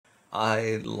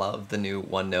I love the new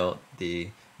OneNote, the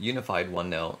unified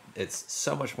OneNote. It's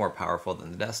so much more powerful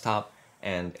than the desktop,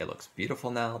 and it looks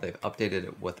beautiful now. They've updated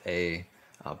it with a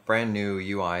brand new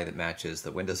UI that matches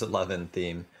the Windows 11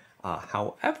 theme.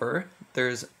 However,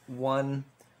 there's one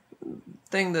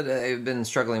thing that I've been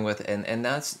struggling with, and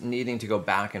that's needing to go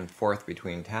back and forth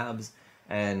between tabs,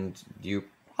 and you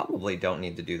probably don't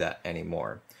need to do that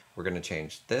anymore. We're going to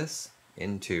change this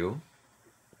into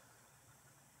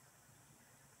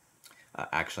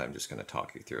actually, I'm just going to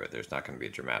talk you through it. There's not going to be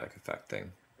a dramatic effect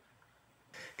thing.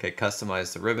 Okay,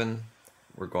 customize the ribbon.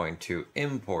 We're going to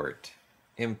import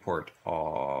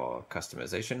all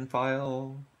customization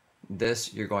file.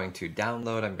 This you're going to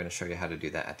download. I'm going to show you how to do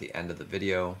that at the end of the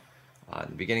video. In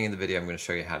the beginning of the video, I'm going to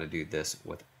show you how to do this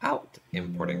without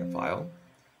importing the file.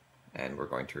 And we're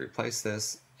going to replace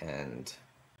this, and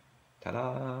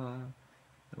ta-da!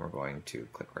 And we're going to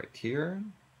click right here,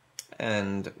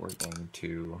 and we're going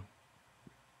to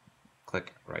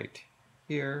click right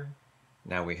here.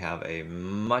 Now we have a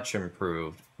much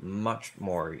improved, much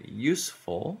more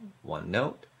useful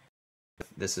OneNote.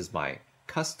 This is my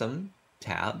custom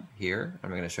tab here. I'm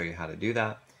going to show you how to do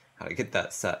that, how to get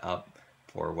that set up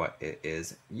for what it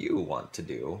is you want to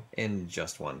do in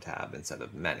just one tab instead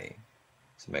of many.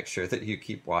 So make sure that you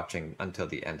keep watching until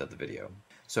the end of the video.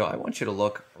 So I want you to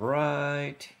look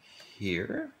right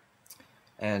here,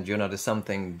 and you'll notice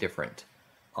something different.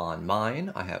 On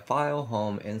mine, I have File,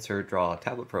 Home, Insert, Draw,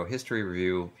 Tablet Pro, History,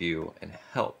 Review, View, and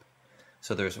Help.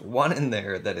 So there's one in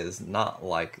there that is not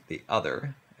like the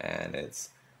other, and it's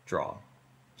Draw.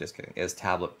 Just kidding, it's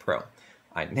Tablet Pro.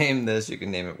 I named this, you can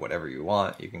name it whatever you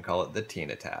want. You can call it the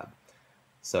Tina tab.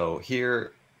 So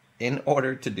here, in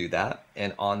order to do that,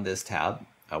 and on this tab,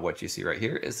 what you see right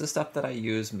here is the stuff that I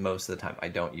use most of the time. I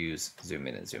don't use zoom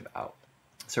in and zoom out.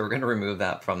 So we're going to remove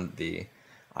that from the,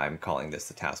 I'm calling this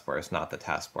the taskbar. It's not the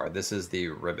taskbar. This is the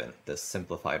ribbon, this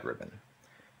simplified ribbon.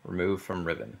 Remove from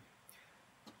ribbon.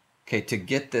 Okay, to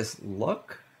get this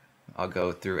look, I'll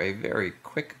go through a very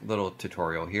quick little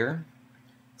tutorial here.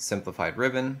 Simplified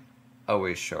ribbon,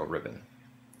 always show ribbon.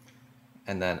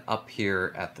 And then up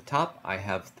here at the top, I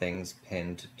have things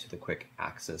pinned to the quick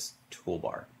access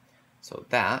toolbar. So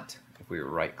that, if we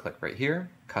right click right here,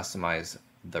 customize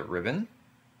the ribbon.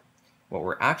 What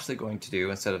we're actually going to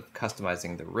do, instead of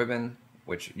customizing the ribbon,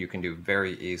 which you can do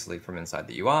very easily from inside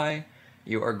the UI,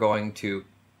 you are going to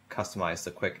customize the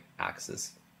quick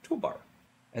access toolbar.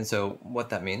 And so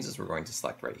what that means is we're going to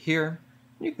select right here.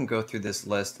 You can go through this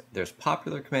list. There's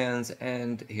popular commands,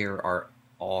 and here are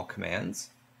all commands.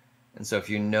 And so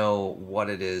if you know what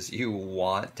it is you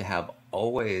want to have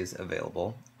always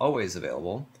available,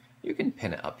 you can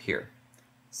pin it up here.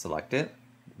 Select it,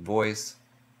 voice,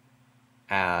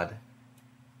 add,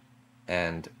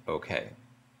 and OK.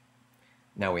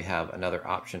 Now we have another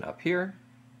option up here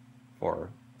for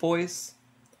voice.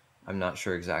 I'm not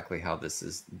sure exactly how this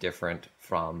is different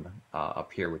from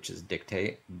up here, which is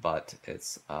dictate, but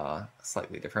it's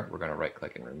slightly different. We're going to right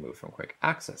click and remove from quick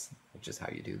access, which is how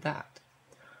you do that.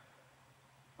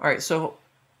 All right, so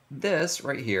this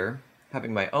right here,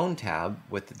 having my own tab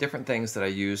with the different things that I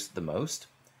use the most,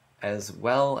 as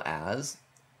well as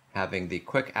having the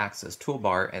quick access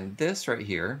toolbar, and this right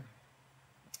here,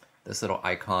 this little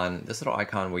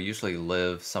icon will usually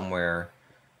live somewhere.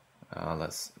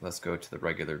 Let's go to the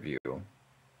regular view.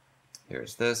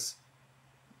 Here's this.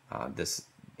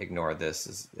 Ignore this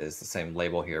is the same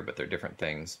label here, but they're different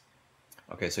things.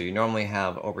 Okay, so you normally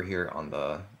have over here on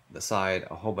the side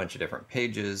a whole bunch of different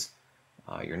pages.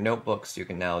 Your notebooks, you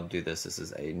can now do this. This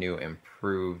is a new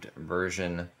improved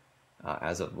version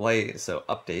as of late, so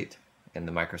update in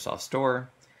the Microsoft Store.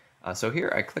 So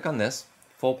here I click on this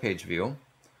full page view.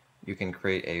 You can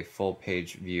create a full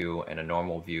page view and a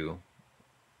normal view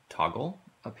toggle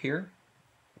up here.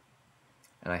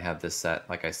 And I have this set,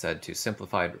 like I said, to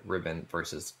simplified ribbon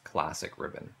versus classic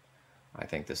ribbon. I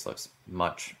think this looks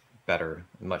much better,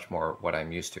 much more what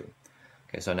I'm used to.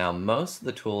 Okay, so now most of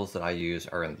the tools that I use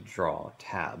are in the Draw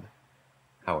tab.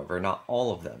 However, not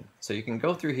all of them. So you can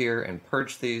go through here and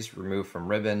purge these, remove from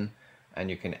ribbon, and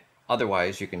you can,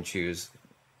 otherwise you can choose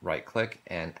right click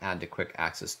and add to quick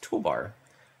access toolbar.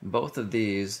 Both of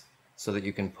these so that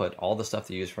you can put all the stuff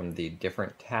to use from the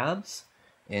different tabs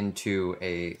into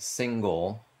a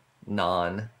single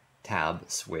non-tab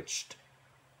switched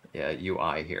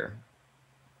UI here.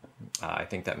 I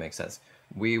think that makes sense.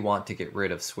 We want to get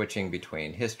rid of switching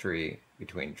between history,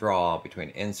 between draw, between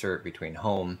insert, between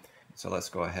home. So let's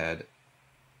go ahead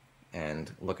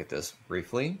and look at this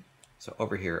briefly. So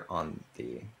over here on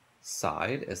the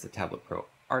side is the Tablet Pro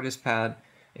Artist Pad.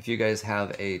 If you guys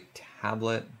have a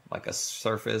tablet, like a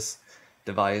Surface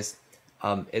device,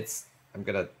 I'm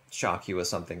gonna shock you with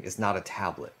something. It's not a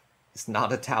tablet. It's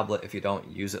not a tablet if you don't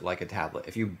use it like a tablet.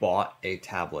 If you bought a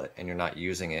tablet and you're not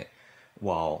using it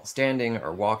while standing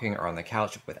or walking or on the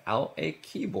couch without a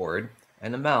keyboard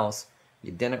and a mouse,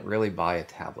 you didn't really buy a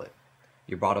tablet.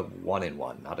 You bought a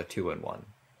 1-in-1, not a 2-in-1.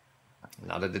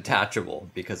 Not a detachable,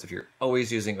 because if you're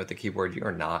always using it with the keyboard, you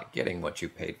are not getting what you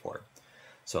paid for.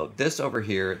 So this over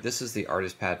here, this is the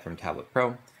Artist Pad from Tablet Pro,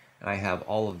 and I have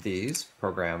all of these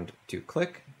programmed to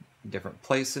click different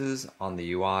places on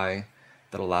the UI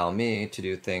that allow me to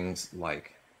do things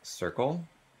like circle,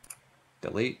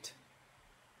 delete,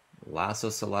 lasso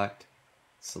select,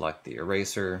 select the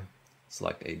eraser,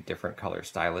 select a different color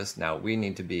stylus. Now we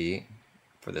need to be,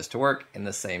 for this to work, in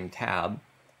the same tab,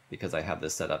 because I have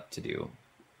this set up to do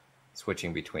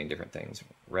switching between different things.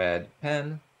 Red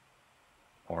pen,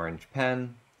 orange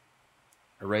pen,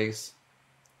 erase.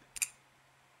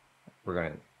 We're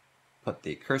going to put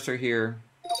the cursor here,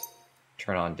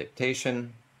 turn on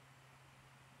dictation,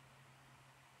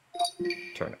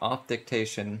 turn off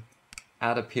dictation,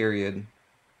 add a period,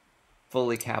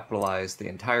 fully capitalize the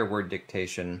entire word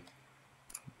dictation,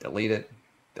 delete it,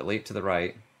 delete to the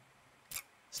right,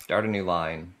 start a new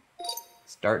line,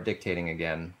 start dictating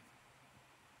again,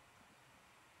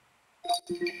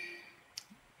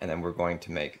 and then we're going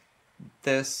to make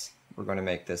this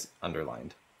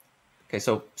underlined. Okay,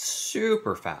 so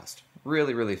super fast,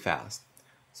 really, really fast.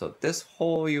 So this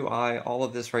whole UI, all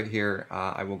of this right here,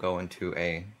 I will go into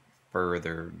a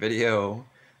further video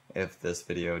if this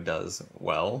video does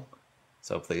well.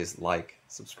 So please like,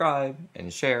 subscribe,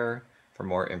 and share for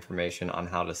more information on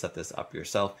how to set this up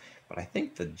yourself. But I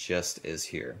think the gist is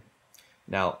here.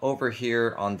 Now over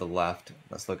here on the left,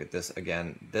 let's look at this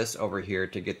again. This over here,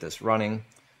 to get this running,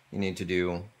 you need to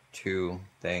do two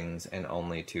things and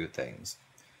only two things.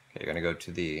 Okay, you're going to go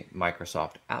to the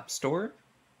Microsoft App Store.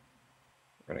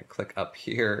 We're going to click up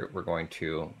here. We're going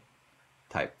to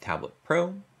type Tablet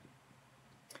Pro.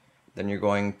 Then you're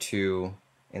going to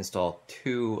install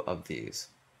two of these.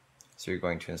 So you're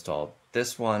going to install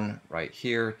this one right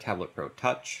here, Tablet Pro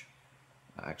Touch.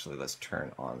 Actually, let's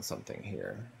turn on something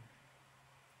here.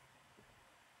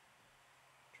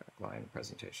 Trackline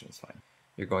presentation is fine.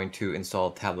 You're going to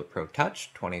install Tablet Pro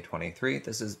Touch 2023.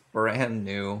 This is brand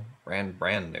new,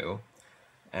 brand new.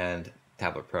 And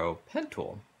Tablet Pro Pen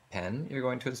Tool. Pen you're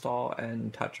going to install,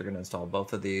 and Touch you're going to install.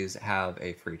 Both of these have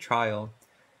a free trial.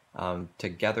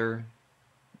 Together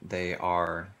they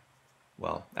are,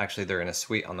 well, actually they're in a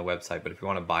suite on the website, but if you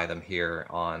want to buy them here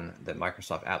on the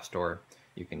Microsoft App Store,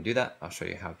 you can do that. I'll show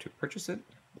you how to purchase it,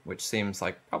 which seems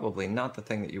like probably not the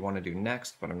thing that you want to do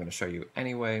next, but I'm going to show you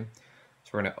anyway.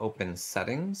 So we're going to open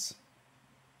Settings,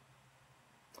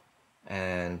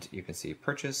 and you can see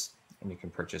Purchase, and you can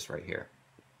purchase right here.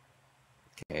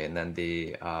 Okay, and then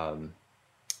the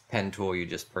pen tool you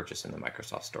just purchased in the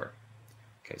Microsoft Store.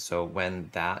 Okay, so when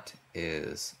that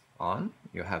is on,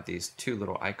 you'll have these two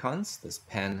little icons, this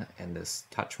pen and this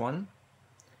touch one.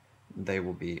 They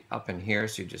will be up in here,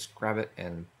 so you just grab it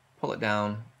and pull it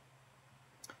down.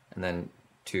 And then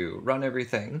to run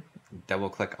everything, double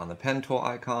click on the pen tool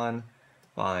icon,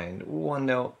 find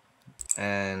OneNote,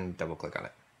 and double click on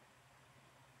it.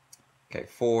 Okay,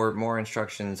 for more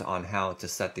instructions on how to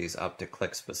set these up to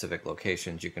click specific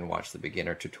locations, you can watch the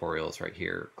beginner tutorials right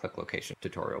here. Click location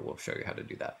tutorial will show you how to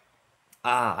do that.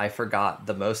 I forgot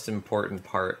the most important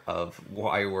part of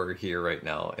why we're here right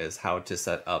now is how to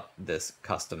set up this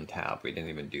custom tab. We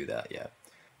didn't even do that yet.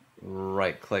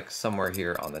 Right click somewhere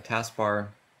here on the taskbar.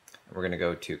 We're going to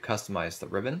go to customize the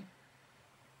ribbon.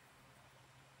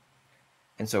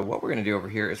 And so what we're going to do over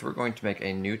here is we're going to make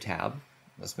a new tab.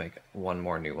 Let's make one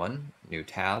more new one, new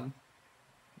tab.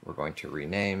 We're going to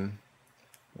rename,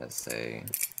 let's say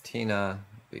Tina,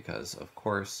 because of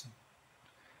course,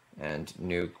 and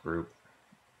new group.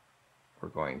 We're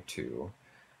going to,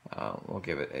 we'll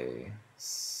give it a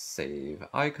save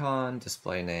icon,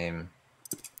 display name,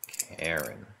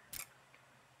 Karen.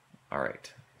 All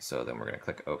right, so then we're going to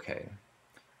click OK.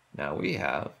 Now we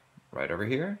have, right over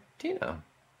here, Tina.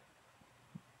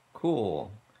 Cool.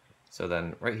 So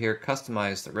then right here,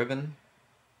 customize the ribbon.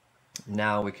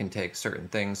 Now we can take certain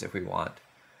things if we want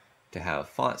to have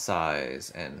font size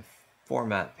and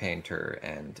format painter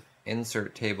and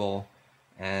insert table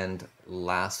and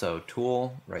lasso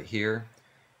tool right here.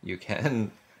 You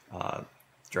can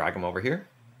drag them over here,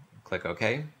 click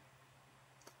OK.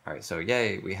 All right, so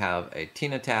yay, we have a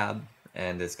Tina tab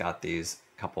and it's got these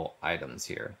couple items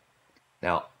here.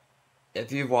 Now,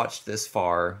 if you've watched this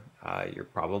far, you're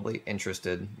probably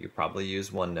interested. You probably use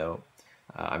OneNote.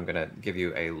 I'm going to give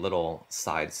you a little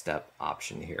sidestep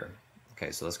option here.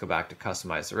 Okay, so let's go back to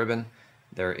customize the ribbon.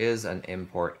 there is an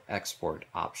import-export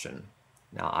option.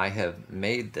 Now I have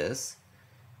made this,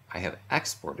 I have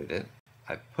exported it,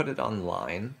 I've put it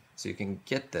online so you can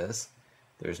get this.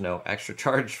 There's no extra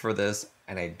charge for this,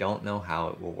 and I don't know how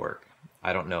it will work.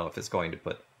 I don't know if it's going to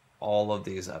put all of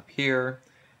these up here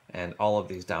and all of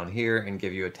these down here and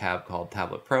give you a tab called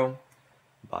Tablet Pro,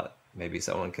 but maybe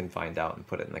someone can find out and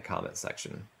put it in the comment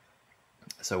section.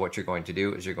 So what you're going to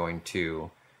do is you're going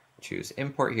to choose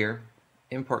import here,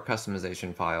 import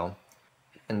customization file,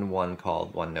 and one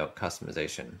called OneNote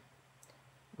customization.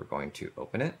 We're going to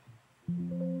open it.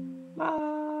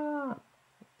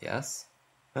 Yes.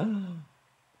 And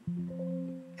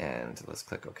let's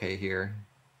click OK here.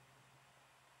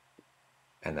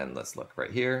 And then let's look right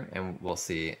here and we'll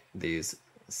see these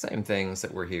same things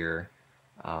that were here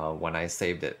when I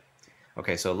saved it.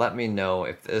 Okay, so let me know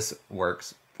if this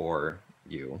works for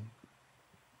you.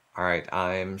 All right,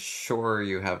 I'm sure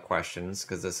you have questions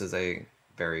because this is a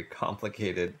very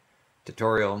complicated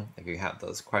tutorial. If you have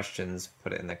those questions,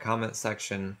 put it in the comment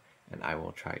section and I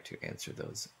will try to answer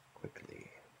those quickly.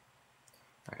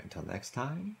 All right, until next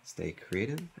time, stay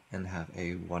creative and have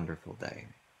a wonderful day.